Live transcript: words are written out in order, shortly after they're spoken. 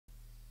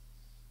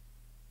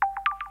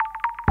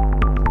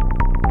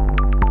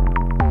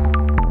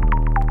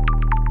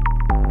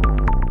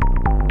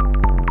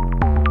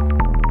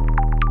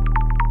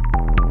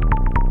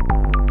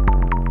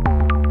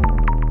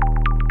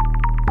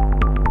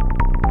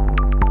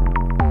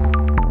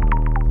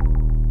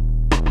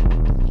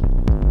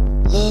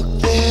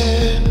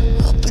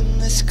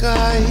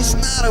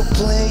not a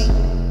plane.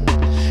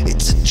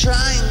 It's a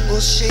triangle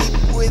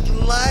shape with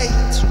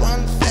lights.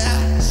 Run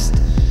fast.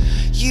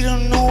 You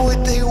don't know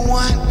what they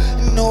want.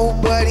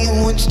 Nobody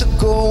wants to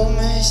go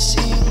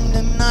missing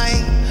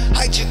tonight.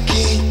 Hide your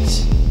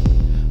kids,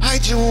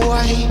 hide your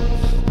wife.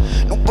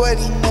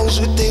 Nobody knows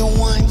what they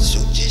want, so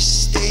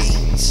just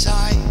stay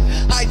inside.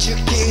 Hide your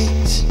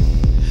kids,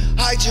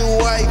 hide your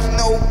wife.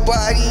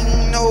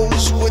 Nobody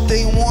knows what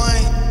they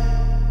want.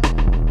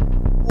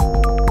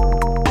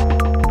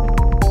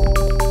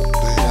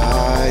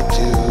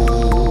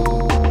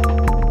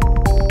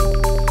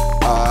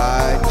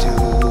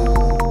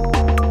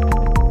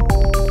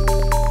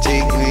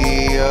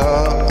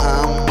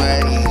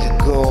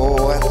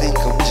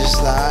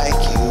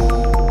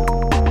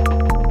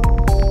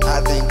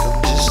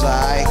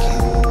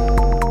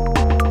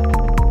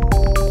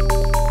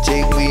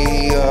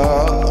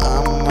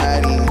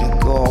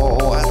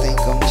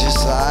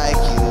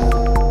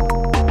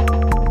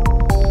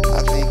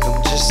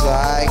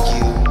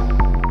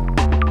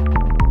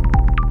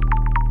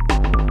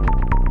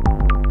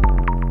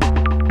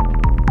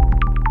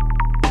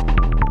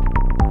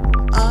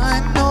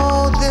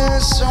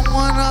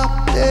 Someone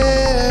up there.